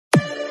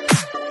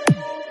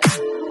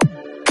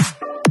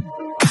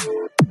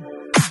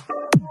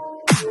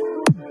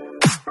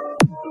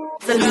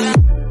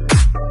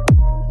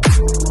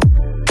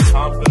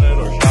Confident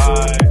or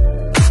shy.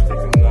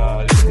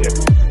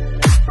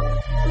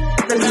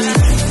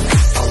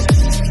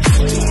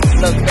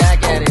 Look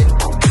back at it.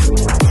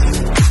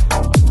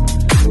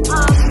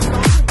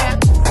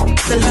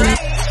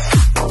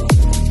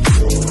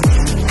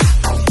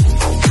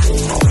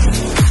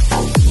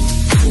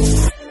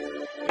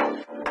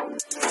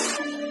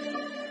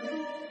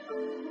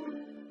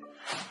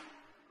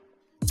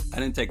 I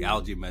didn't take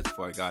algae meds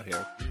before I got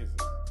here.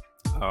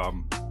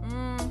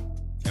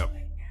 Yep.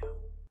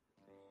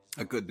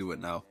 I could do it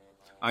now.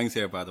 Ang's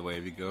here, by the way,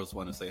 if you girls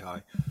want to say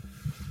hi.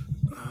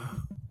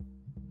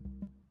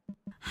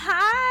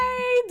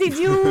 Hi! Did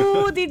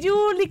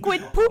you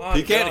liquid poop?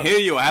 He can't hear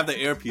you. I have the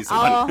earpiece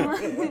on.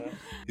 Oh.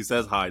 He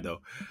says hi,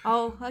 though.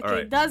 Oh, okay.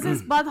 Right. Does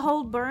his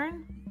butthole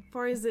burn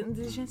for his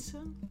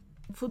indigestion?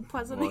 Food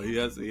poisoning? Well, he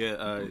has, he's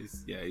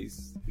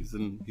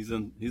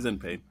in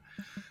pain.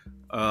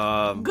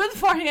 Good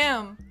for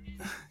him.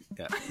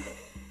 Yeah.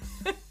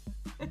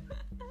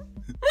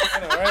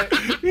 All right.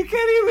 You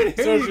can't even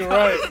hear Serves you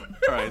right.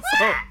 All right,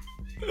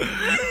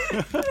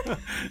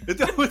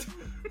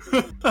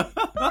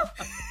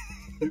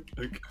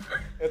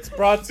 It's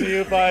brought to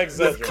you by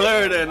Excedrin. It's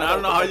Claritin. I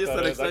don't know how you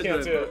said I can't do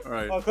Excedrin. it. All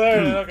right. Oh,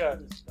 Claritin,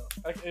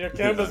 okay. Your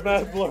camera's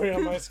mad blurry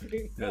on my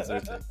screen. Yeah,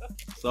 Zyrtec.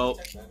 So,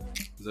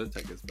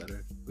 Zyrtec is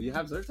better. Will you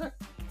have Zyrtec?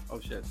 Oh,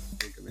 shit.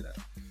 Don't give me that.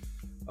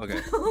 Okay.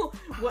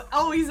 What?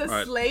 Oh, he's a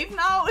Right. slave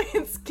now?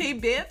 It's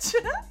K-bitch?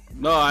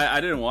 No,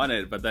 I didn't want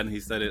it, but then he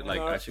said it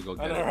like I should go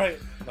get it. All right.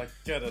 Like,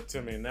 get it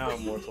to me now,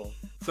 mortal.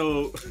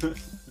 So,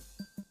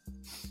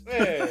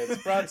 Hey,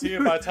 it's brought to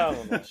you by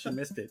Tylenol. She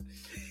missed it.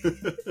 this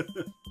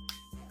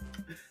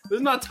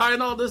is not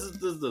Tylenol. This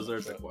is the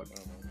Zyrtec one.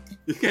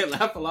 You can't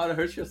laugh a lot. It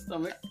hurts your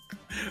stomach.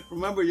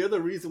 Remember, you're the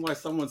reason why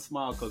someone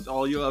smiles, because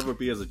all you'll ever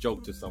be is a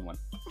joke to someone.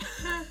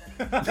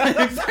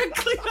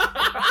 Exactly.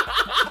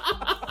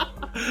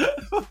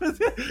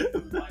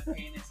 My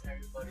penis,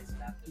 everybody's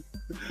laughing.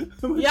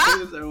 Yeah.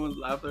 Everyone's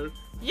laughter.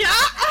 Yeah!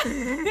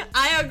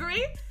 I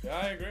agree. Yeah,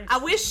 I agree. I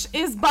wish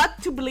his butt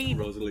to bleed.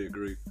 Rosalie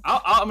agree.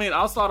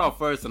 I'll start off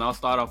first, and I'll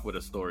start off with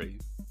a story.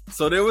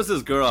 So there was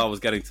this girl I was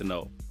getting to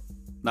know.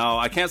 Now,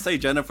 I can't say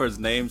Jennifer's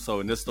name,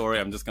 so in this story,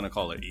 I'm just going to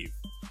call her Eve.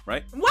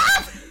 Right?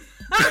 What?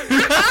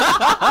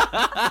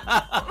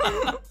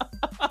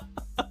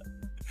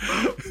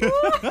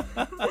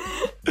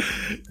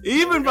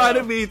 Eve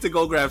invited me to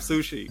go grab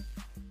sushi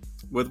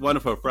with one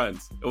of her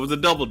friends. It was a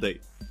double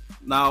date.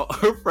 Now,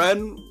 her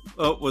friend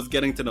was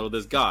getting to know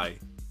this guy.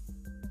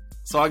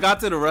 So I got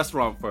to the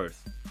restaurant first,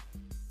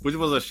 which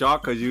was a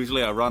shock because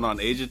usually I run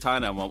on Asian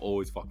time and I'm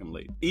always fucking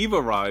late. Eve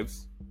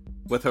arrives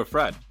with her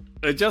friend.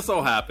 It just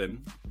so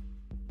happened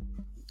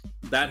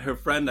that her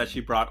friend that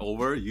she brought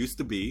over used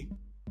to be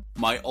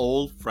my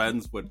old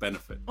friends with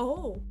benefit.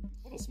 Oh.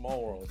 What a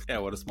small world. Yeah,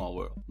 what a small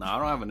world. Now, I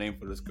don't have a name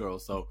for this girl,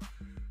 so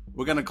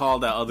we're going to call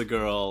that other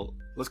girl,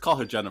 let's call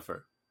her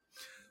Jennifer.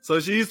 So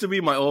she used to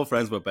be my old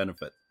friends with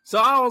benefit. So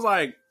I was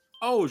like,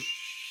 oh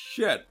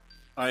shit.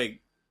 Like,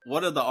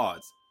 what are the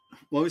odds?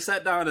 When we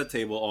sat down at a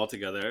table all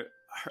together,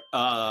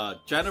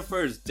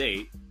 Jennifer's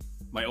date,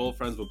 my old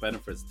friends with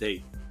benefit's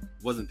date,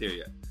 wasn't there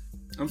yet.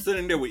 I'm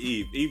sitting there with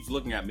Eve. Eve's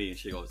looking at me and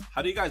she goes,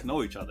 how do you guys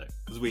know each other?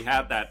 Because we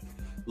had that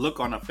look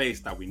on our face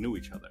that we knew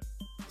each other.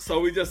 So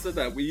we just said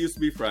that we used to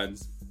be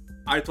friends.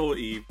 I told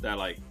Eve that,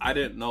 like, I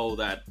didn't know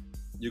that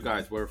you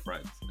guys were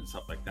friends and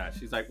stuff like that.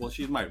 She's like, well,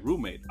 she's my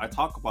roommate. I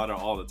talk about her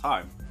all the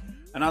time.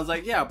 And I was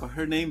like, yeah, but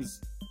her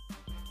name's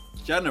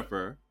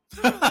Jennifer.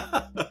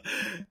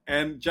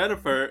 And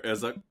Jennifer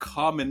is a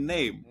common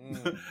name.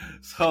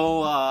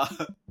 So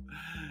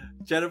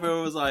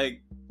Jennifer was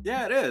like,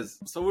 yeah, it is.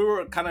 So we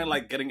were kind of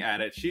like getting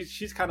at it.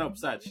 She's kind of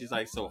upset. She's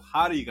like, so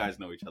how do you guys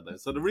know each other?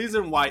 So the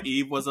reason why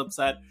Eve was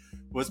upset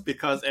was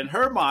because in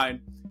her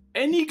mind,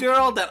 any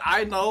girl that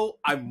I know,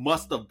 I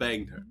must have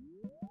banged her.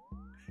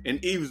 In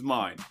Eve's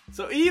mind.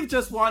 So Eve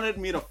just wanted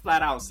me to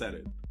flat out say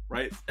it,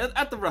 right?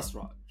 At the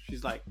restaurant.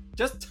 She's like,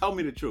 just tell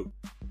me the truth.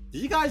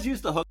 Did you guys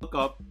used to hook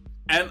up?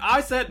 And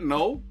I said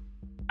no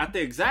at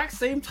the exact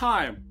same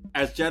time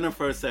as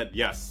Jennifer said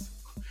yes.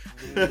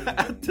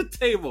 At the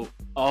table.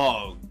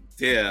 Oh,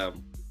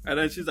 damn. And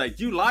then she's like,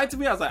 you lied to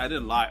me? I was like, I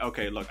didn't lie.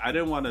 Okay, look, I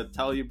didn't want to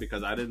tell you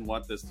because I didn't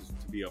want this to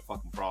be a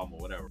fucking problem or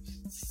whatever.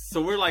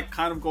 So we're like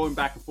kind of going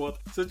back and forth.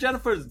 So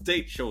Jennifer's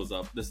date shows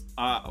up. This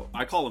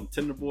I call him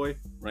Tinder Boy,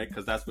 right?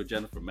 Because that's where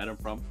Jennifer met him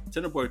from.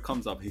 Tinder Boy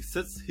comes up. He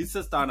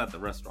sits down at the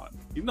restaurant.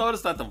 You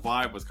notice that the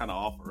vibe was kind of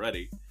off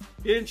already.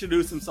 He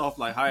introduced himself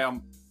like, hi,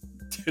 I'm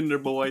Tinder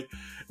Boy.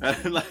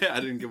 And like,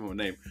 I didn't give him a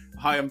name.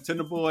 Hi, I'm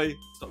Tinder Boy.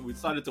 So we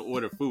decided to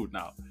order food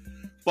now.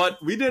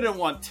 But we didn't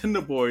want Tinder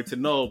Boy to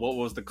know what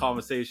was the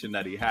conversation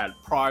that he had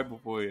prior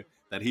before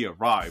that he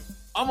arrived.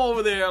 I'm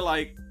over there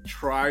like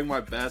trying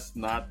my best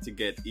not to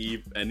get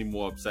Eve any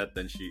more upset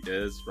than she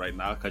is right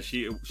now, because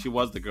she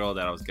was the girl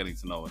that I was getting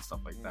to know and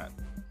stuff like that.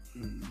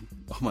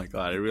 Oh my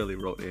god, I really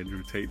wrote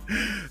Andrew Tate.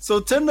 So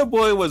Tinder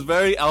Boy was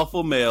very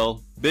alpha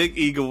male, big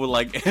ego with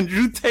like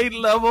Andrew Tate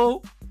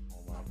level.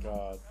 Oh my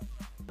god.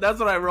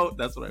 That's what I wrote.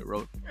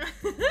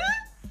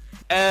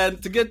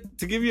 And to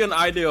give you an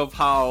idea of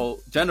how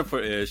Jennifer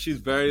is, she's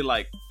very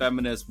like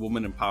feminist,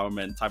 woman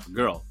empowerment type of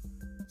girl.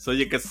 So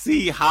you can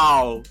see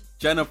how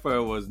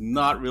Jennifer was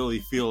not really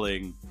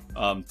feeling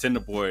Tinder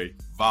Boy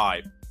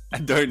vibe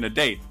during the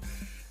date.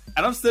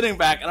 And I'm sitting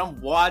back and I'm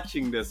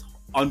watching this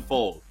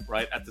unfold,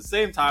 right? At the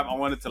same time, I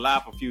wanted to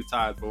laugh a few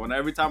times, but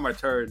every time I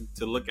turn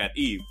to look at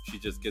Eve, she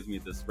just gives me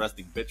this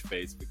resting bitch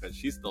face because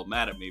she's still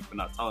mad at me for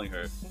not telling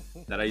her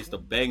that I used to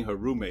bang her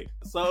roommate.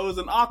 So it was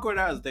an awkward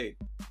ass date.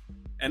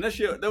 And this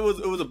year, it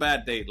was a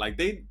bad date. Like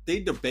they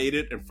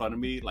debated in front of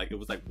me, like it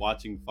was like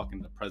watching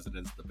fucking the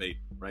president's debate,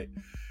 right?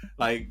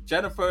 Like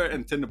Jennifer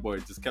and Tinder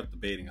Boy just kept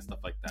debating and stuff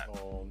like that.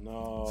 Oh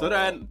no. So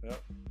then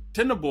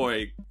Tinder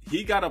Boy,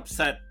 he got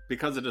upset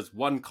because of this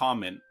one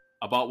comment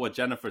about what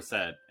Jennifer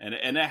said, and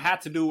it had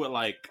to do with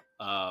like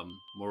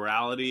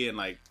morality and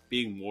like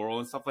being moral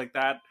and stuff like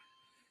that.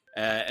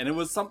 And it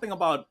was something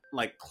about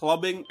like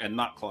clubbing and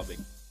not clubbing.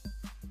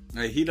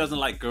 He doesn't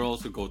like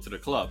girls who go to the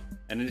club.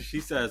 And then she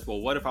says, well,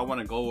 what if I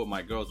want to go with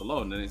my girls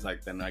alone? And then he's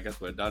like, then I guess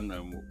we're done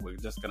and we're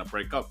just going to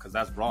break up because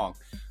that's wrong.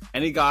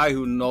 Any guy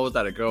who knows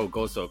that a girl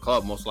goes to a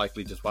club most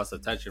likely just wants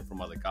attention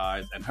from other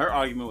guys. And her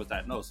argument was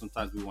that, no,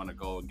 sometimes we want to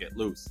go and get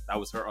loose. That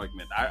was her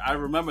argument. I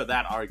remember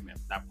that argument,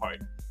 that part.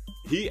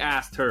 He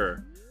asked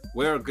her,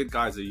 where are good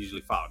guys are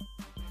usually found?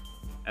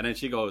 And then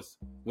she goes,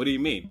 what do you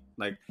mean?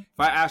 Like, if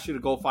I ask you to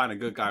go find a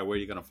good guy, where are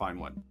you going to find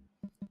one?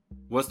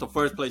 What's the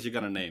first place you're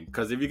going to name?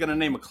 Because if you're going to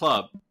name a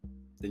club,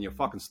 then you're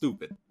fucking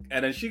stupid.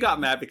 And then she got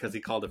mad because he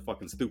called her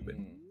fucking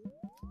stupid.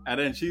 And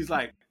then she's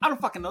like, I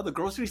don't fucking know, the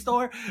grocery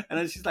store? And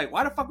then she's like,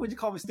 why the fuck would you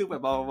call me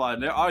stupid? Blah, blah, blah.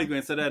 And they're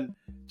arguing. So then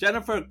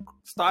Jennifer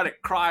started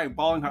crying,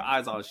 bawling her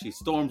eyes out. She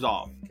storms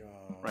off.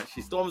 Right?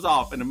 She storms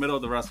off in the middle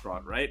of the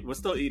restaurant, right? We're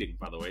still eating,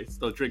 by the way.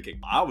 Still drinking.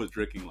 I was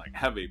drinking like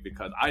heavy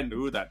because I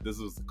knew that this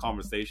was the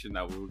conversation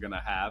that we were going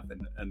to have at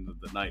the end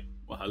of the night.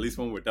 Well, at least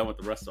when we're done with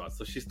the restaurant.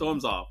 So she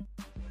storms off.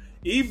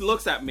 Eve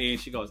looks at me and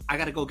she goes, I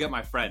gotta go get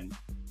my friend.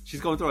 She's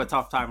going through a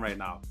tough time right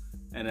now.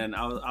 And then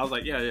I was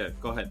like, yeah,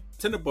 go ahead.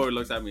 Tinder Boy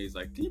looks at me. He's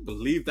like, can you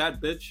believe that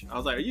bitch? I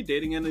was like, are you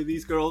dating any of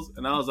these girls?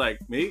 And I was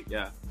like, me?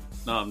 Yeah.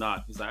 No, I'm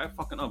not. He's like, that's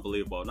fucking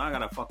unbelievable. Now I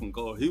gotta fucking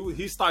go.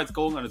 He starts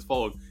going on his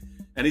phone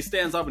and he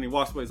stands up and he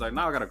walks away. He's like,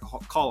 now I gotta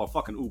call a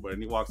fucking Uber.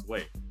 And he walks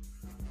away.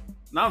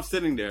 Now I'm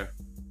sitting there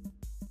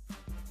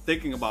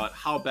thinking about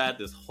how bad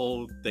this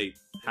whole date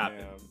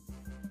happened. Damn.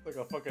 Like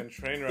a fucking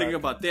train wreck. Thinking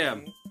about,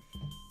 damn.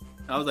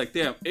 I was like,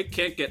 damn, it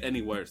can't get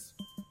any worse.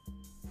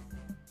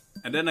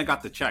 And then I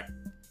got the check.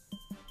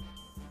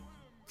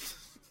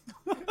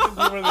 You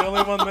were the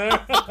only one there?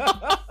 And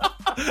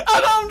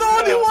I'm the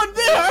only one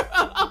there!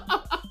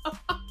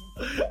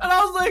 And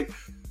I was like,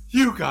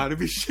 you gotta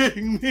be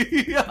shitting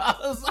me. I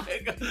was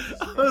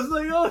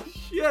like, oh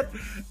shit.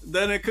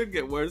 Then it could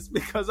get worse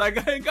because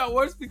it got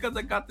worse because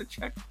I got the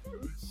check.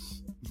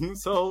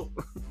 So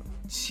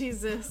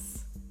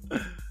Jesus.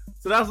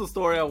 So that's the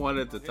story I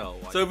wanted to tell.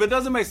 So if it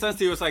doesn't make sense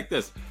to you, it's like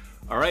this.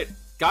 All right?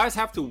 Guys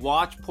have to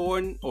watch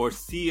porn or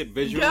see it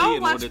visually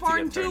in order to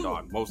get turned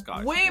on. Most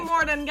guys. Way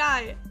more than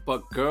guy.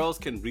 But girls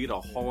can read a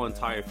whole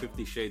entire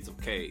 50 Shades of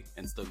K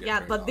and still get turned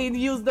on. Yeah, but they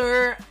use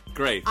their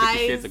Grey. 50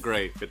 Shades of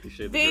Grey. 50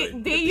 Shades of Grey.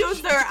 They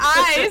use their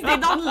eyes. They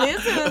don't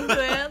listen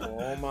to it.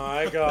 Oh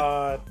my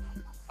god.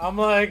 I'm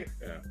like,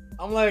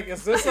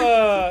 is this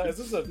a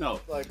no,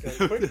 like a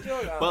quick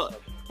joke?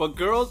 But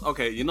girls,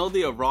 okay, you know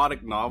the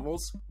erotic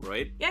novels,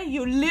 right? Yeah,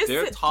 you listen.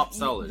 They're top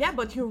sellers. Yeah,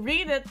 but you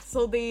read it,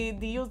 so they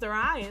use their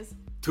eyes.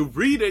 To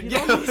read it, You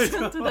yeah. don't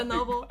listen to the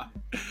novel.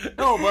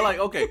 No, but like,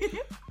 okay.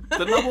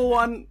 The number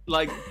one,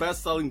 like,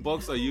 best-selling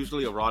books are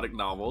usually erotic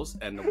novels,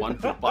 and the one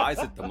who buys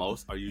it the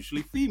most are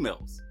usually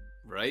females,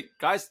 right?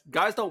 Guys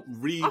don't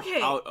read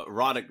out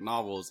erotic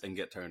novels and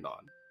get turned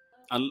on.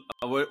 And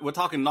we're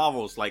talking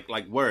novels, like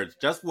words,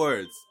 just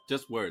words.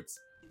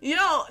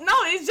 No,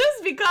 it's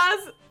just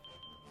because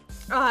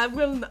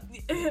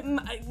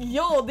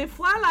des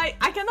fois, like,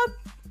 I cannot.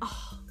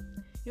 Oh,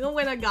 you know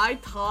when a guy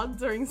talks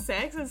during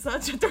sex is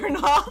such a turn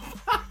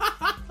off.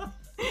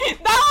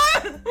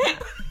 That one.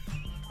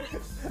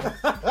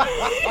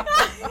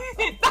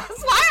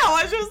 That's why I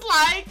was just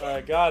like.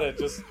 Alright, got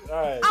it.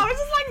 Alright. I was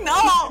just like,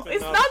 no,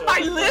 it's not by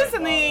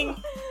listening.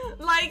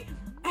 Like,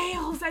 hey,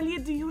 Rosalie,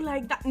 do you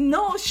like that?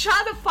 No,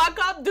 shut the fuck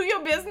up, do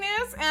your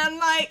business, and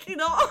like, you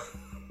know.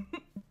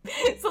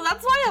 So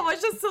that's why I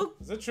was just so.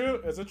 Is it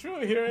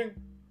true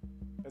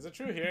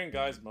hearing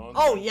guys moan?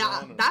 Oh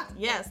yeah,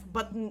 yes,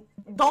 but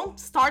don't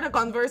start a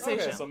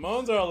conversation. Okay, so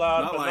moans are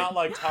allowed, not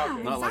like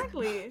talking. Yeah,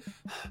 exactly. Like,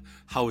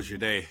 how was your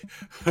day?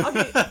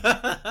 Okay.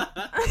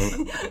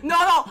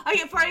 No.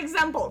 Okay, for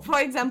example,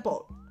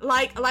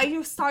 like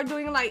you start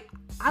doing like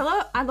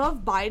I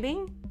love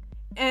biting,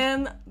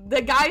 and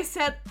the guy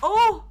said,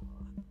 "Oh,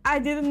 I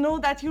didn't know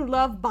that you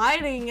love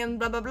biting," and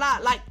blah blah blah.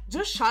 Like,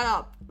 just shut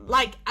up.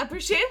 Like,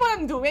 appreciate what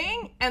I'm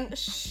doing and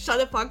shut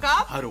the fuck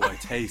up. How do I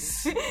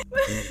taste? Tell me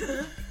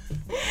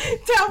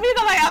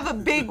that I have a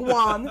big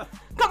one.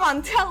 Come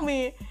on, tell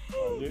me.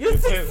 You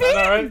see,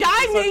 right?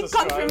 guy You need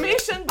start describing.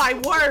 confirmation by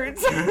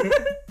words,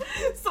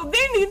 so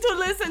they need to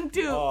listen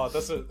too. Oh,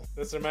 this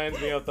reminds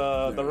me of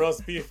the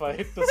roast beef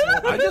fight this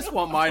morning. I just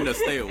want mine to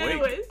stay awake.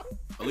 Anyways,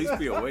 At least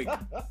be awake.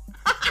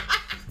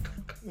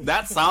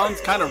 That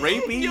sounds kind of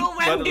rapey, You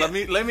went but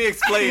good. let me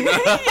explain.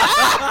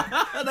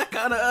 That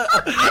kind of.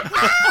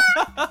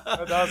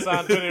 It does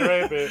sound pretty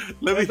rapey.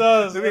 Let me It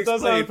does explain.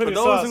 sound For pretty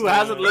those sus, who man.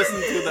 hasn't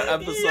listened to the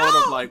episode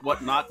Yo. of like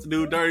what not to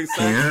do during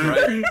sex,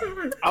 right?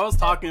 I was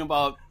talking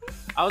about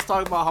how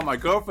my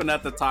girlfriend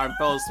at the time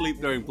fell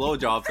asleep during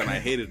blowjobs and I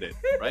hated it,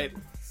 right?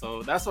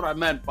 So that's what I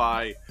meant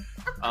by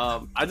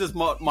I just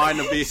want mine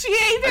to be. She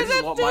hated I just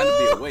it want mine to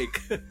be too. awake.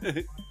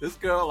 This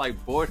girl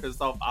like bored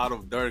herself out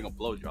of during a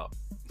blowjob.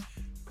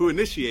 Who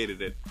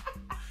initiated it?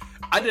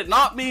 I did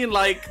not mean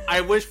like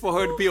I wish for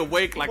her to be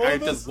awake, like I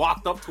just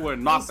walked up to her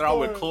and knocked her out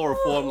with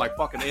chloroform, like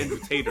fucking Andrew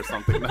Tate or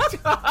something.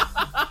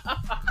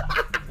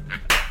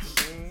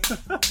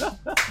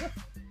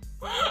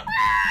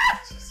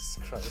 Jesus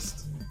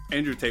Christ.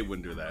 Andrew Tate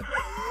wouldn't do that.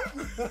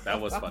 That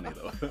was funny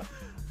though.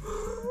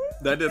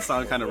 That did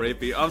sound kind of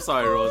rapey. I'm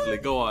sorry, Rosalie.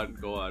 Go on.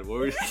 What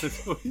were you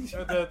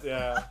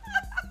Yeah.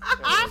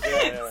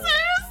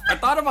 I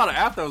thought about it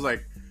after. I was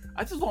like,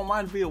 I just want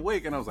mine to be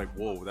awake, and I was like,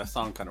 whoa, that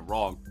sounded kind of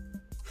wrong.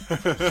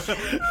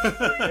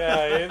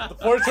 Yeah, the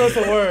poor choice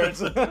of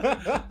words. Yo,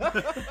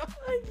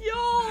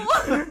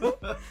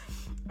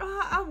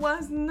 I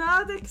was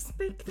not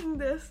expecting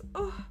this.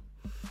 Oh.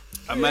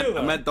 I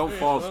meant don't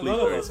fall asleep None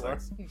of during us are.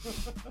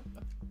 sex.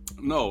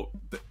 No,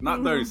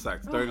 not during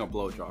sex, during a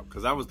blowjob,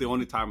 because that was the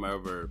only time I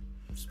ever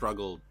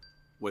struggled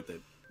with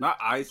it. Not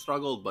I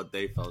struggled, but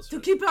they fell To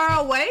asleep. keep her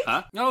awake?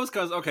 Huh? No, it was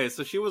because, okay,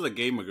 so she was a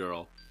gamer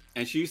girl,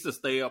 and she used to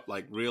stay up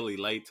like really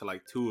late to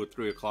like 2 or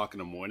 3 o'clock in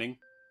the morning,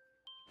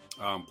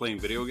 playing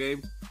video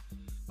games.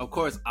 Of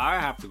course, I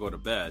have to go to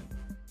bed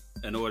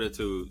in order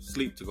to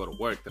sleep to go to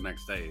work the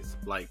next day.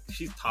 Like,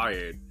 she's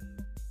tired.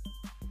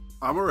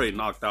 I'm already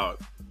knocked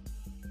out.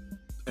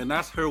 And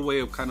that's her way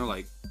of kind of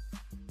like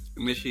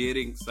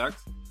initiating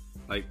sex.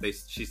 Like,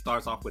 she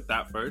starts off with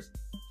that first.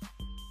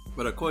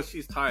 But of course,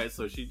 she's tired,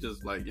 so she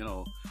just like, you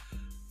know,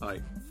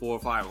 like 4 or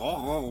 5.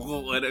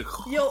 And it,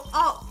 Yo,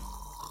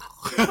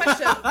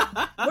 question.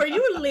 Were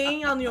you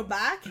laying on your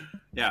back?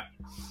 yeah.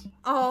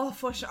 Oh,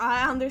 for sure.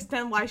 I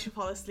understand why she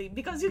fall asleep.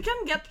 Because you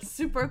can get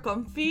super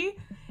comfy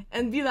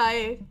and be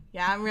like,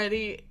 yeah, I'm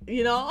ready,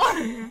 you know?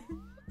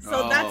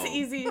 So that's Oh.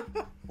 easy.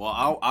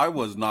 Well, I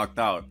was knocked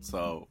out,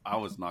 so I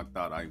was knocked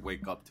out. I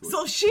wake up to it.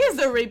 So she is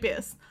the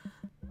rapist.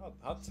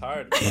 How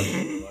tired are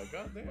you? Like,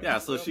 God damn. Yeah,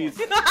 so she's.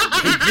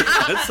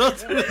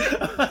 Almost-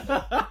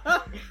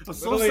 I'm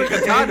so Literally, sick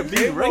and tired of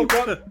being Kate woke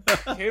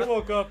raped. up- Kate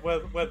woke up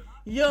with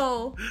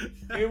Yo,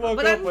 he woke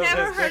But up I've with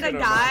never his heard dick in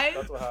a her mouth. guy-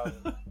 That's what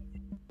happened.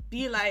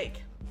 be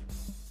like,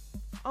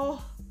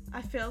 oh,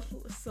 I felt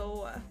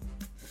so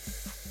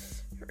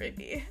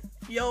rapey.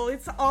 Yo,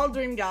 it's all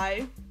dream,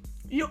 guy.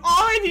 You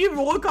already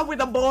woke up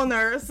with a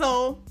boner,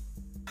 so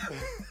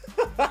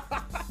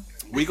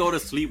We go to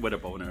sleep with a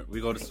boner.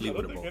 We go to I sleep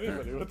with don't a think boner.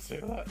 anybody would say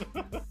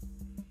that.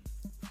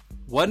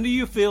 When do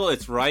you feel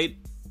it's right,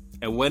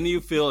 and when do you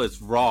feel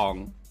it's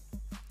wrong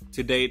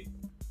to date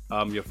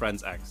your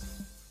friend's ex?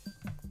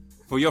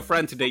 For your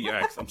friend to date your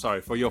ex. I'm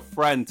sorry. For your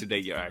friend to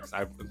date your ex.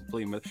 I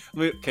completely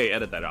okay,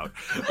 edit that out.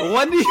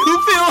 When do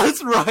you feel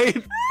it's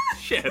right?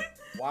 Shit.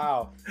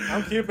 Wow.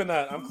 I'm keeping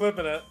that. I'm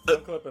clipping it.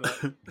 I'm clipping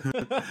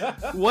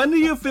it. When do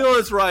you feel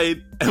it's right,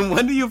 and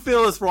when do you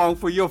feel it's wrong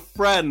for your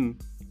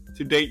friend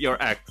to date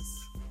your ex?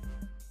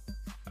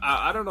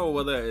 I don't know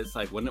whether it's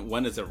like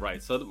when is it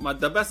right. So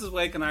the bestest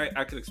way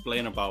I could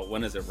explain about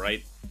when is it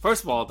right.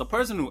 First of all, the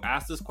person who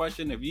asked this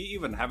question, if you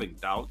even having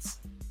doubts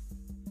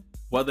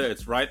whether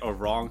it's right or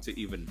wrong to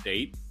even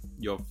date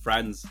your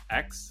friend's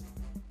ex,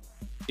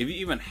 if you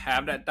even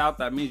have that doubt,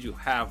 that means you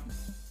have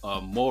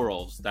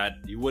morals that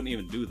you wouldn't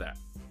even do that.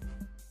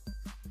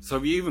 So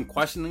if you're even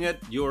questioning it,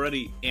 you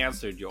already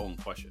answered your own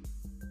question.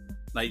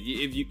 Like,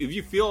 if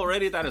you feel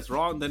already that it's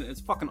wrong, then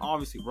it's fucking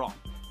obviously wrong.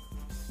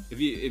 If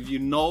you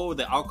know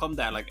the outcome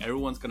that like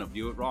everyone's gonna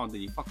view it wrong,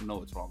 then you fucking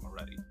know it's wrong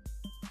already.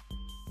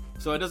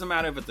 So it doesn't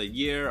matter if it's a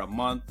year, a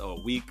month, or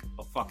a week,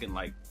 or fucking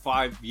like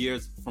 5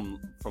 years from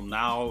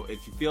now.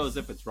 If you feel as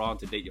if it's wrong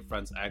to date your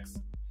friend's ex,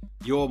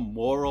 your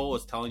moral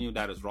is telling you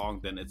that it's wrong,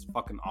 then it's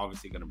fucking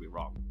obviously gonna be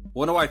wrong.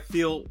 What do I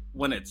feel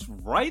when it's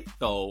right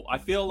though? I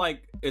feel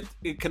like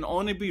it can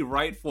only be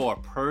right for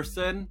a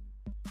person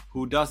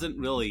who doesn't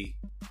really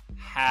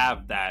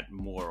have that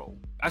moral.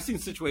 I've seen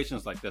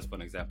situations like this, for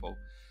an example.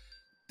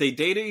 They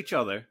dated each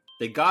other,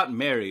 they got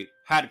married,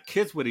 had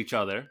kids with each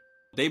other,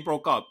 they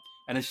broke up,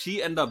 and then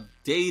she ended up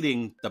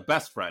dating the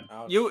best friend.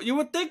 Ouch. You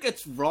would think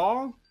it's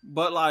wrong,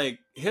 but like,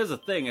 here's the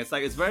thing, it's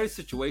like it's very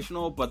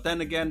situational, but then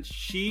again,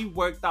 she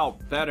worked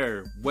out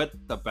better with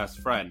the best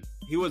friend.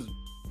 He was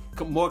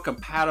more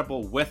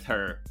compatible with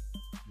her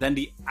than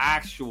the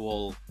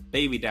actual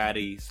baby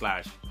daddy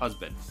 /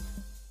 husband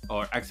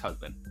or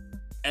ex-husband.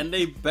 and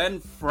they've been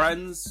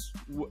friends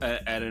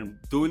and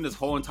doing this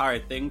whole entire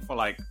thing for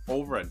like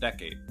over a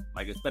decade.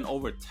 Like it's been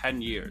over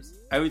 10 years.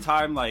 Every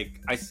time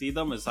like I see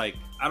them, it's like,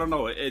 I don't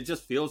know, it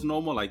just feels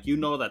normal. Like, you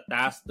know that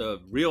that's the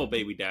real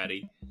baby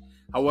daddy.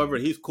 However,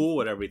 he's cool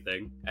with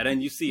everything. And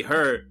then you see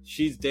her,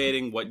 she's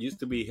dating what used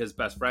to be his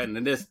best friend,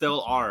 and they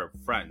still are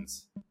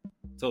friends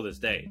till this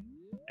day.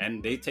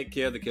 And they take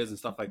care of the kids and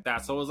stuff like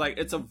that. So it's like,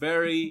 it's a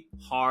very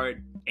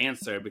hard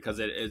answer because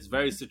it's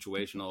very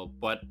situational.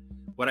 But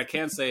what I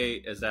can say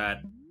is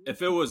that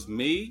if it was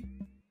me,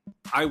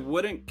 I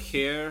wouldn't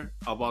care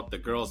about the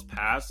girl's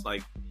past,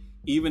 like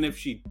even if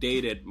she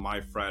dated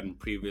my friend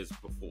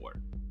before.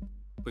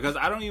 Because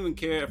I don't even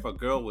care if a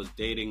girl was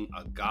dating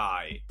a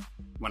guy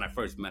when I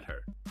first met her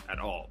at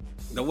all.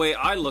 The way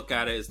I look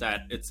at it is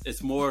that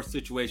it's more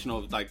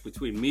situational, like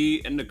between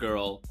me and the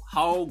girl.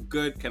 How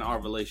good can our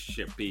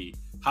relationship be?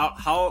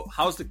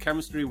 How's the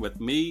chemistry with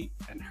me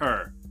and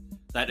her?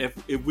 That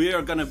if we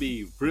are gonna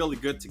be really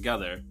good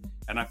together,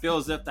 and I feel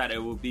as if that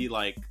it would be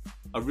like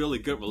a really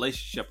good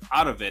relationship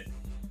out of it,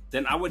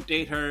 then I would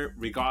date her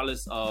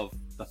regardless of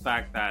the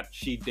fact that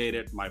she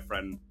dated my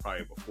friend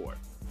probably before.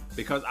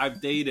 Because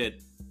I've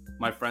dated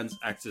my friend's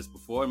exes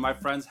before, and my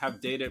friends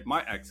have dated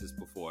my exes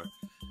before.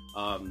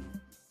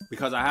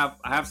 Because I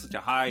have such a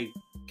high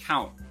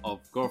count of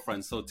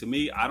girlfriends. So to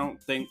me, I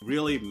don't think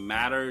really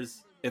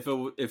matters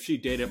if she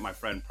dated my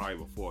friend probably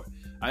before.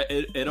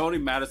 It only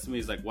matters to me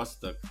is like, what's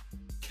the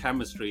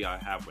chemistry I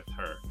have with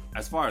her.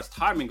 As far as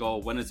timing go,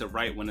 when is it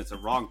right, when is it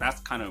wrong, that's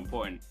kind of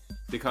important.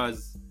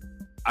 Because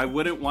I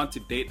wouldn't want to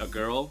date a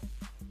girl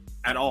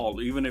at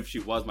all, even if she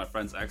was my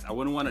friend's ex. I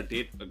wouldn't want to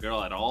date a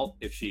girl at all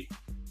if she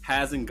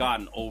hasn't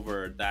gotten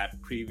over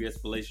that previous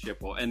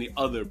relationship or any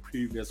other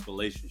previous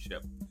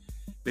relationship,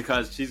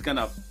 because she's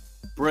gonna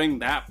bring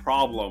that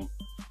problem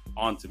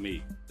onto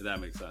me, if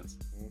that makes sense.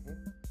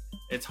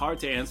 It's hard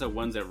to answer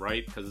when's it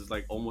right, because it's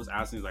like almost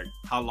asking like,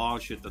 how long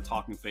should the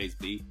talking phase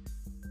be,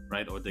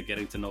 right? Or the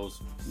getting to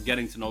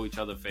know each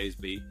other phase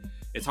be.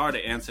 It's hard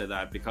to answer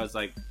that because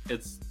like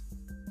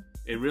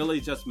it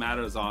really just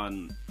matters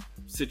on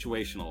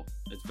situational.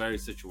 It's very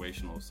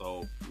situational.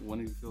 So when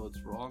do you feel it's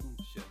wrong?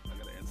 Shit, I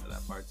gotta answer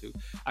that part too.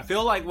 I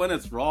feel like when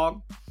it's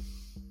wrong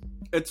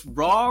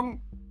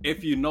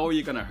if you know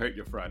you're gonna hurt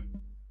your friend.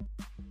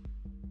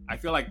 I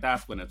feel like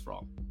that's when it's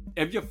wrong.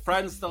 If your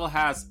friend still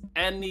has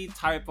any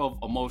type of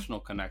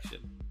emotional connection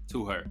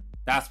to her,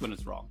 that's when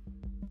it's wrong.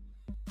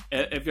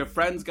 If your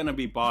friend's gonna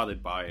be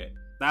bothered by it,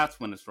 that's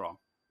when it's wrong.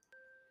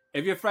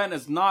 If your friend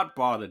is not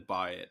bothered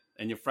by it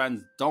and your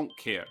friends don't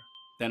care,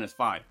 then it's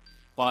fine.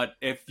 But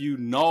if you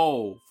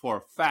know for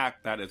a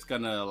fact that it's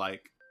gonna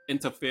like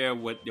interfere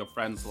with your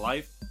friend's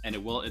life and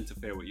it will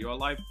interfere with your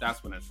life,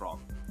 that's when it's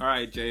wrong. All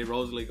right, Jay,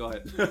 Rosalie, go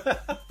ahead.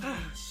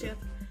 Shit.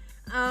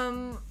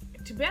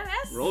 To be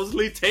honest,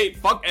 Rosalie Tate,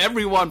 fuck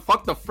everyone,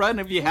 fuck the friend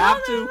if you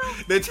have to.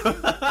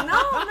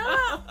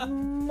 No.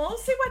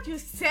 Mostly what you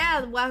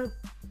said was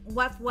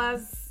what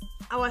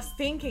I was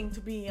thinking, to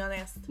be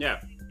honest.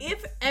 Yeah.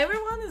 If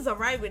everyone is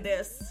alright with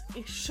this,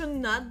 it should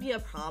not be a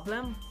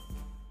problem.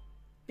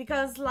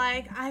 Because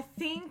like I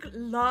think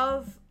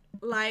love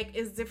like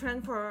is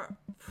different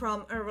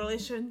from a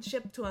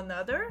relationship to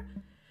another.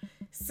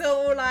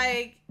 So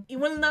like it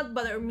will not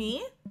bother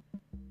me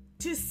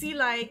to see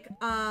like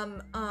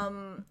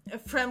a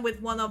friend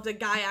with one of the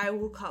guy I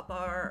hook up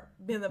or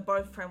been a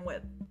boyfriend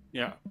with.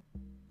 Yeah.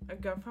 A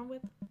girlfriend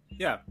with?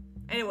 Yeah.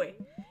 Anyway,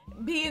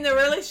 be in a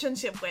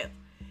relationship with.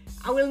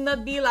 I will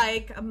not be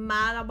like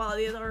mad about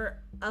it or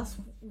as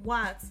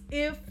what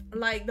if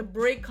like the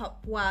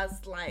breakup was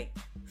like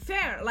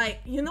fair,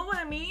 like you know what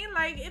I mean?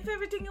 Like if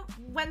everything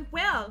went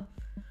well,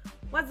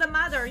 what's the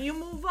matter? You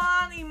move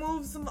on, he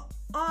moves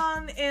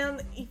on,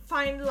 and he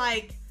find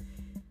like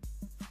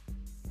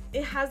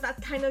it has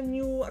that kind of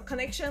new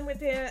connection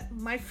with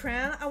my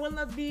friend. I will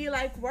not be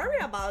like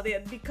worried about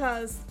it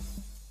because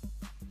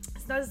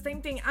it's not the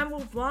same thing. I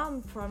move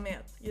on from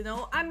it, you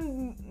know.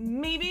 I'm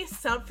maybe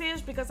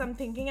selfish because I'm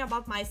thinking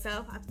about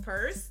myself at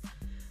first,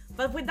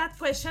 but with that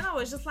question I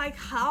was just like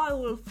how I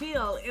will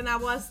feel, and I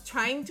was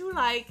trying to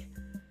like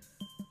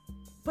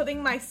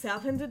putting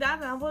myself into that,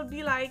 and I would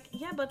be like,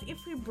 yeah, but if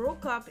we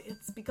broke up,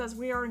 it's because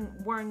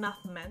we're not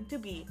meant to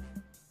be.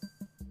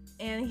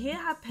 And it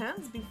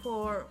happens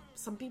before.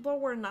 Some people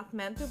were not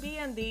meant to be,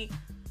 and they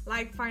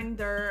like find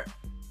their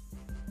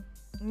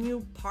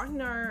new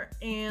partner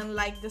in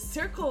like the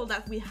circle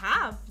that we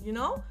have, you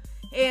know.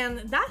 And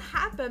that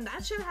happened.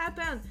 That should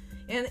happen.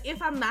 And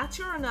if I'm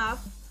mature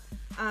enough,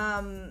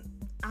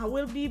 I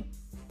will be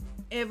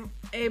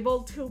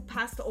able to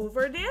pass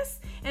over this.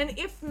 And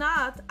if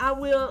not, I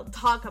will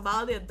talk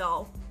about it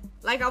though.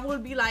 Like I will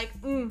be like,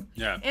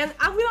 yeah. And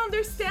I will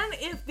understand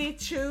if they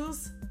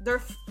choose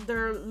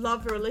their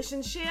love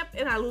relationship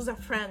and I lose a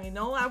friend, you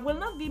know. I will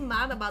not be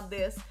mad about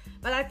this,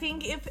 but I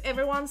think if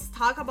everyone's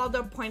talk about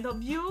their point of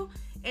view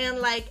and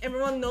like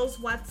everyone knows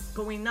what's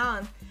going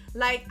on,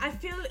 like I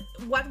feel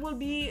what will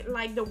be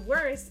like the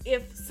worst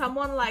if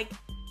someone like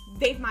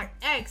date my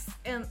ex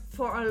and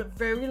for a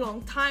very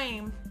long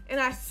time, and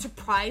I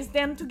surprise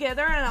them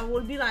together, and I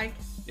will be like,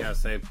 Yeah,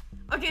 same.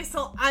 okay,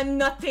 so I'm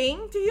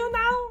nothing to you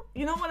now.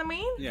 You know what I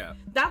mean? Yeah.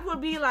 That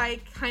would be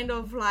like kind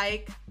of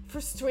like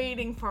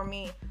frustrating for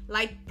me.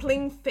 Like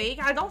playing fake.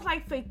 I don't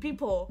like fake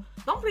people.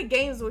 Don't play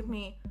games with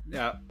me.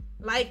 Yeah.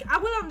 Like I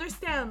will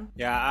understand.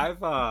 Yeah,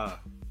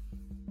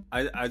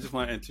 I just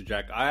want to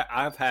interject.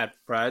 I've had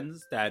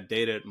friends that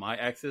dated my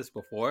exes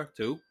before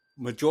too.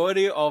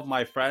 Majority of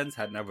my friends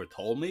had never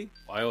told me.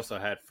 I also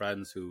had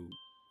friends who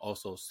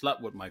also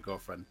slept with my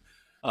girlfriend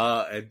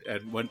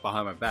and went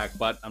behind my back,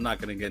 but I'm not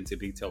going to get into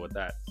detail with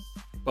that.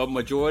 But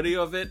majority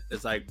of it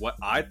is like what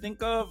I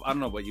think of. I don't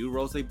know about you,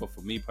 Rosalie, but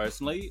for me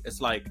personally,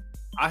 it's like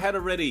I had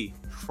already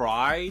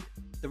tried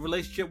the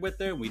relationship with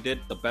her, and we did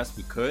the best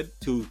we could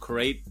to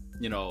create,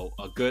 you know,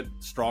 a good,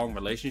 strong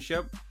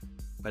relationship,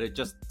 but it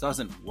just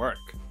doesn't work.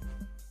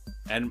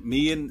 And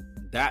me and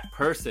that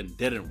person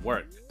didn't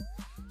work.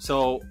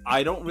 So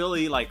I don't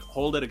really like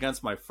hold it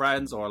against my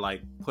friends or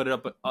like put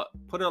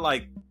it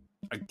like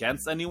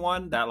against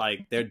anyone that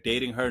like they're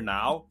dating her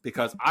now,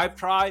 because I've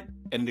tried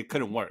and it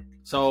couldn't work.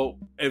 So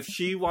if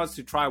she wants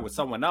to try with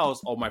someone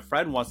else, or my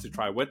friend wants to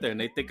try with her and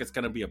they think it's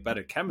going to be a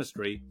better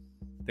chemistry,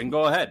 then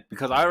go ahead,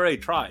 because I already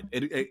tried.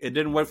 It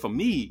didn't work for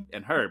me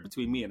and her,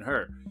 between me and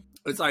her.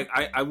 It's like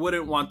I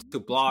wouldn't want to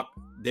block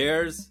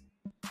theirs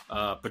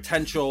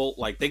potential,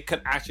 like they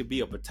could actually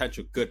be a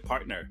potential good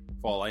partner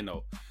for all I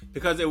know,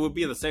 because it would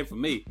be the same for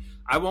me.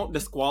 I won't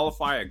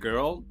disqualify a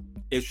girl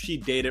if she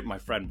dated my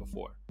friend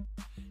before.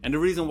 And the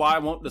reason why I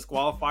won't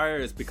disqualify her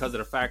is because of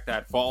the fact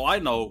that, for all I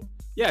know,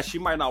 yeah, she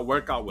might not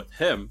work out with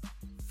him.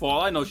 For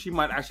all I know, she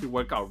might actually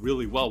work out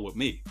really well with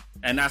me.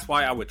 And that's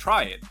why I would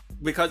try it.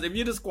 Because if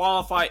you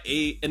disqualify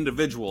a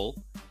individual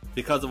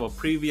because of a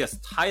previous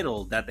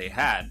title that they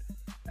had,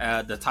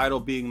 the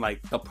title being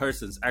like the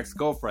person's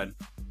ex-girlfriend,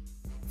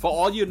 for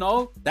all you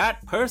know,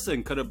 that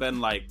person could have been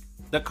like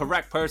the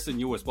correct person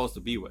you were supposed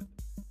to be with.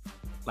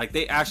 Like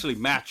they actually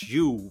match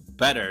you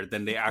better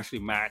than they actually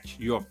match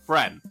your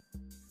friend.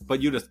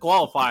 But you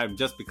disqualify them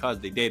just because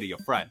they dated your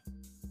friend.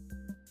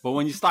 But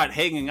when you start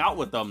hanging out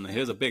with them,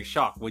 here's a big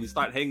shock. When you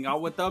start hanging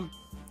out with them,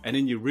 and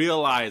then you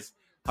realize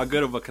how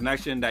good of a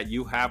connection that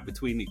you have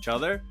between each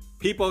other,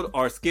 people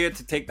are scared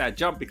to take that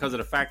jump because of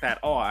the fact that,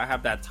 oh, I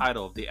have that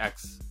title of the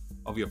ex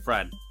of your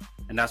friend,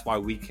 and that's why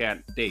we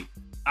can't date.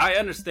 I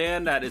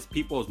understand that it's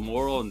people's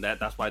moral and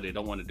that's why they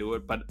don't want to do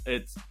it, but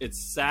it's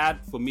sad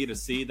for me to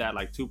see that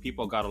like two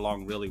people got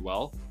along really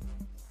well,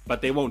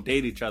 but they won't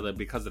date each other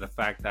because of the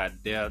fact that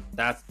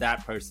that's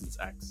that person's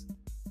ex.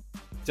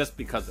 Just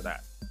because of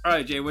that. All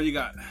right, Jay, what do you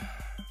got?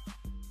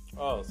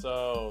 Oh,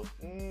 so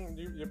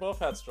you both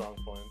had strong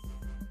points.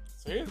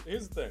 So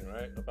here's the thing,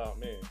 right, about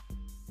me.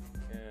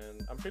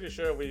 And I'm pretty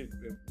sure we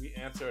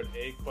answered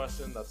a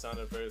question that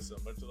sounded very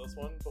similar to this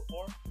one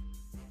before.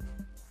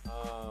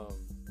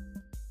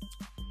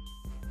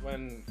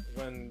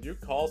 When you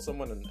call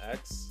someone an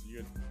ex,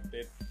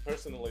 they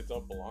personally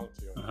don't belong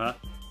to you. Uh-huh.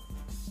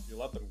 You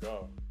let them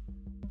go.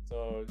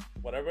 So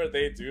whatever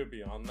they do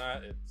beyond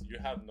that, you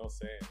have no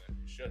say in it.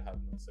 You should have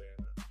no say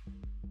in it.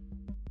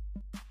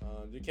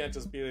 You can't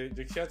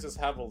just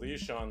have a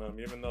leash on them,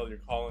 even though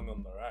you're calling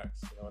them their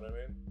ex. You know what I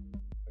mean?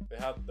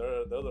 Like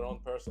they're their own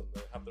person.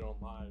 They have their own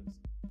lives.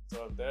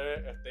 So if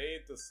they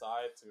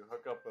decide to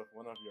hook up with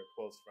one of your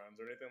close friends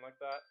or anything like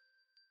that,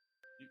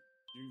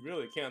 you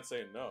really can't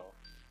say no.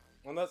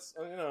 And that's,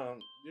 you know,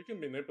 you can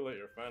manipulate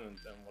your friend and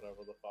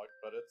whatever the fuck,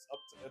 but it's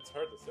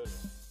her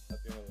decision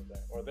at the end of the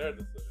day, or their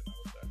decision, I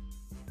would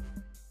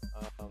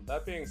say.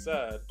 That being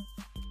said,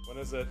 when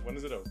is it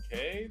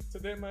okay to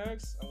date my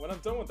ex? And when I'm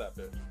done with that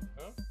bitch, you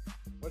know?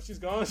 When she's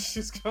gone,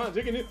 she's gone.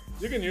 You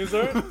can use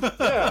her.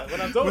 Yeah,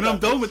 when I'm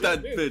done with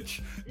that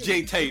bitch,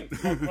 Jay Tate.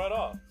 Fuck right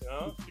off, you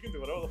know? You can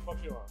do whatever the fuck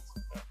she wants.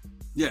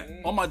 Yeah,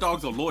 all my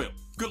dogs are loyal.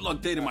 Good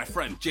luck dating my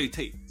friend, Jay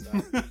Tate.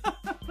 Exactly.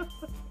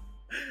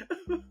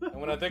 And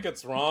when I think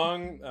it's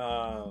wrong,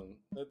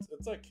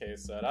 it's like Kay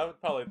said. I would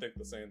probably think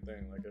the same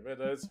thing. Like if it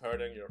is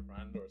hurting your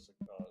friend or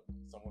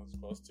someone who's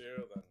close to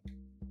you, then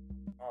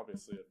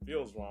obviously it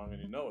feels wrong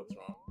and you know it's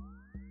wrong.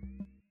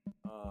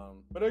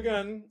 But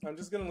again, I'm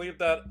just gonna leave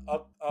that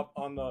up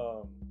on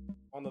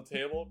the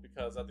table,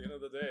 because at the end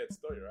of the day, it's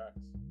still your ex.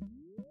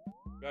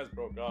 You guys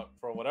broke up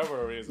for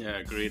whatever reason. Yeah,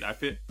 agreed. I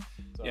feel.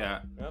 So,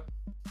 yeah.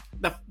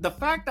 Yeah. The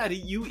fact that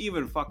you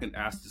even fucking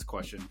asked this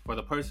question, for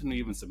the person who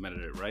even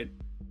submitted it, right?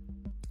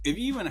 If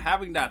you even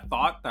having that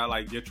thought that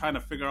like you're trying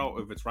to figure out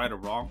if it's right or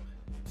wrong,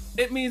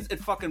 it means it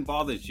fucking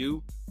bothers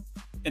you,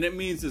 and it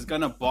means it's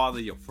gonna bother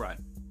your friend.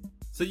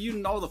 So you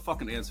know the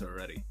fucking answer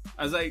already.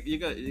 I was like,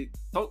 you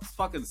don't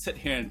fucking sit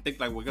here and think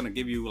like we're gonna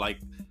give you like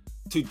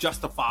to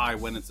justify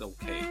when it's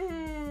okay.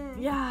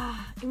 Yeah,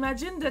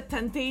 imagine the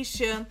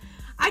temptation.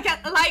 I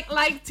get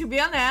like to be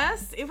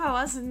honest, if I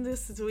was in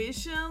this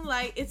situation,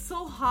 like it's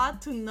so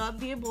hard to not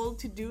be able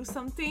to do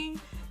something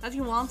that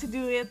you want to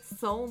do it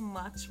so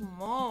much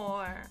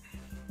more.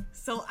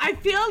 So I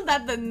feel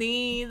that the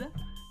need.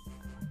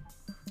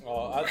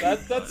 Oh,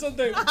 that's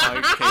something.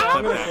 Okay,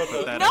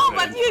 No,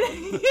 but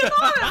you know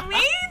what I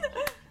mean?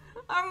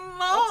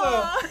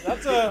 Amor.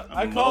 That's a.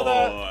 I call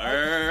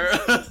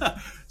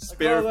that.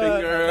 Spare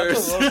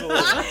fingers.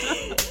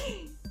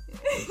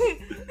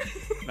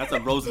 That's a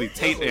Rosalie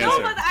Tate answer. No,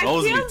 but I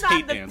Rosalie feel that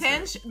Tate the answer.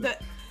 tension,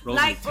 Rosalie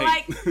like,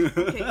 Tate.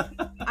 okay,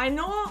 I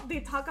know they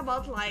talk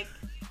about like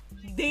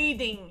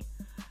dating,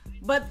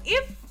 but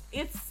if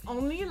it's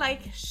only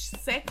like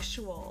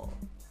sexual,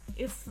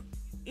 it's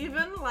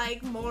even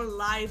like more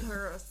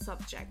lighter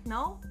subject,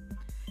 no?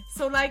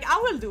 So like I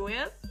will do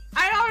it.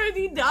 I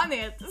already done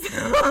it.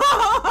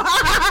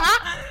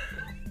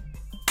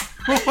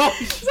 Oh,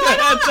 shit.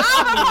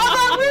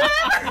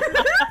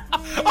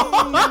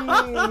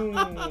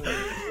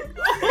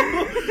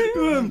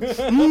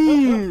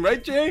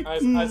 Right, Jay? I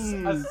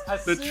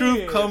The see.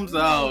 truth comes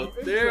out.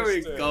 There we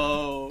Interesting.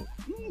 go.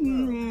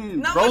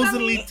 No, but I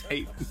Rosalie mean-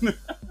 Tate.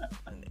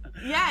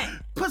 Yeah,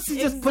 Pussy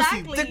just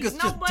exactly. pussy, dick is No,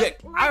 just but, dick.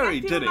 like, I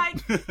already feel did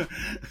it.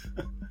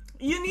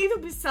 you need to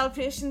be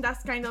selfish in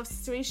that kind of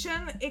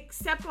situation,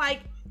 except like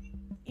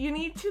you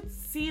need to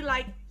see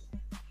like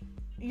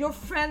your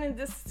friend in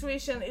this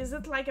situation. Is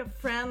it like a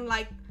friend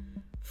like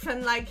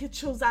you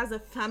choose as a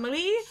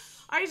family,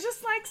 or is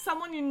just like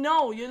someone you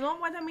know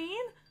what I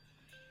mean?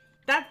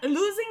 That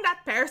losing that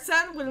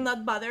person will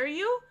not bother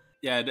you.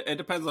 Yeah, it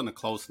depends on the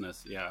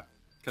closeness. Yeah,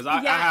 because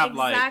I Yeah, have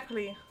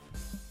exactly.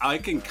 I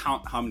can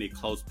count how many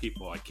close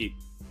people I keep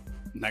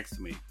next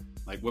to me,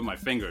 like with my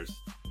fingers.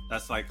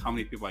 That's like how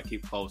many people I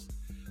keep close.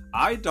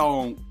 I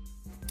don't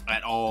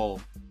at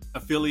all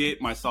affiliate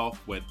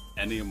myself with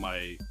any of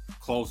my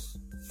close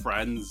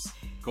friends,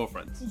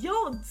 girlfriends.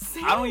 Yo,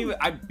 same.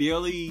 I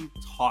barely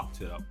talk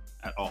to them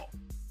at all.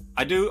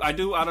 I do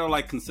out of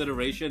like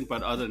consideration,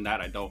 but other than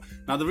that, I don't.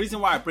 Now, the reason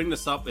why I bring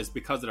this up is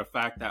because of the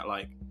fact that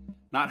like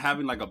not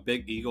having like a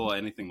big ego or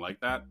anything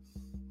like that,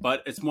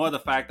 but it's more the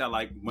fact that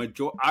like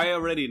I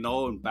already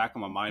know in the back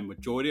of my mind,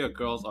 majority of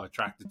girls are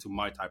attracted to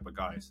my type of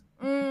guys.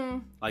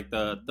 Like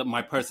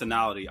my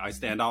personality, I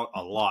stand out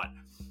a lot.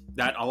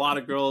 That a lot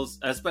of girls,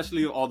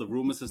 especially all the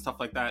rumors and stuff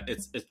like that,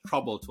 it's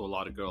trouble to a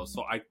lot of girls.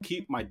 So I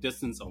keep my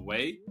distance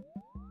away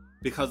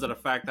because of the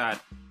fact that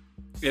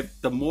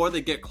if the more they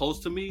get close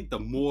to me, the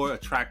more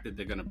attracted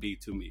they're gonna be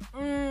to me.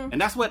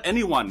 And that's what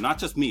anyone, not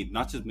just me.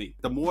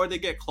 The more they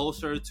get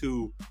closer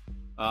to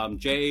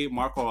Jay,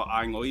 Marco, or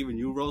Aang, or even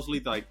you, Rosalie,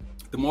 like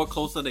the more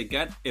closer they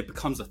get, it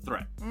becomes a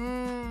threat,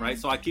 right?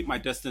 So I keep my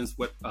distance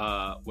with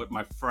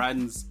my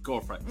friends'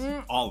 girlfriends,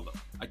 all of them.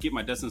 I keep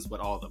my distance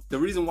with all of them. The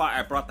reason why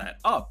I brought that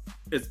up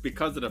is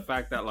because of the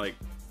fact that like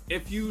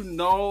if you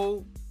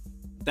know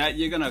that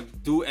you're gonna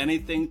do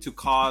anything to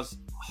cause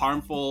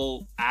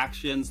harmful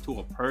actions to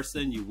a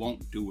person, you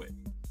won't do it.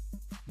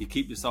 You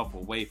keep yourself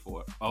away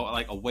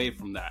away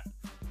from that.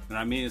 You know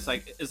what I mean? It's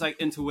like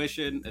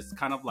intuition. It's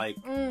kind of like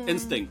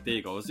instinct. There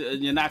you go. It's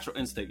your natural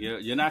instinct.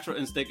 Your natural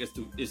instinct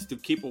is to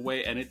keep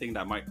away anything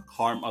that might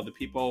harm other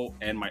people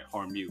and might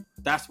harm you.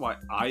 That's why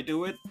I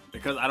do it,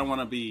 because I don't want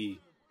to be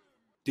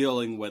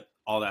dealing with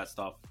all that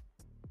stuff.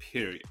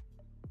 Period.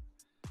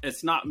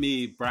 It's not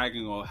me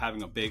bragging or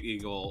having a big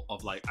ego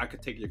of like I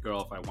could take your girl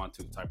if I want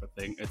to type of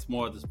thing. It's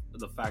more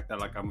the fact that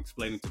like I'm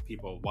explaining to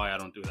people why I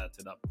don't do that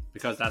to them,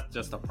 because that's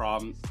just a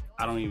problem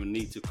I don't even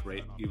need to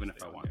create even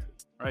if I want to.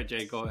 All right,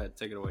 Jay, go ahead,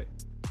 take it away.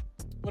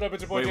 What up,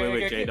 it's your boy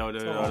Wait, Jay, no.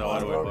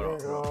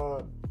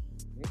 no.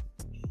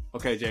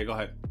 Okay, Jay, go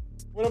ahead.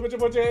 What up, it's your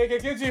boy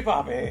J.A.K.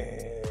 Poppy?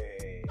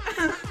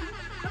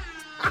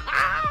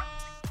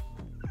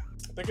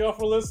 Thank you all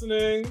for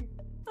listening.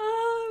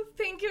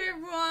 Thank you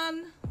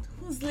everyone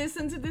who's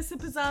listened to this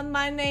episode.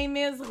 My name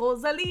is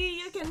Rosalie.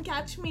 You can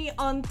catch me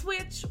on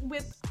Twitch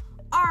with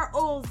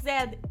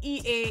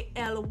ROZEALY.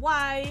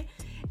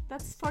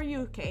 That's for you,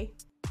 okay?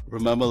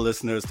 Remember,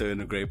 listeners to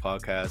Integrate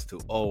Podcast, to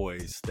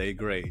always stay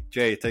great.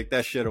 Jay, take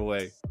that shit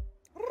away.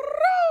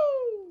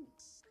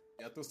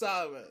 Ya tú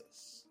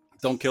sabes.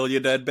 Don't kill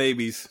your dead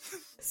babies.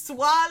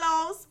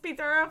 Swallows,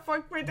 Peter for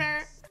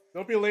Twitter.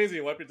 Don't be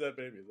lazy. Wipe your dead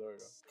babies. There we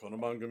go.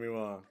 Konoban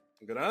Gumiwa.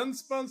 Gran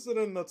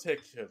sponsored no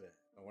take care.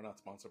 No, we're not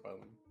sponsored by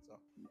them.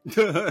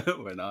 So.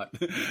 We're not.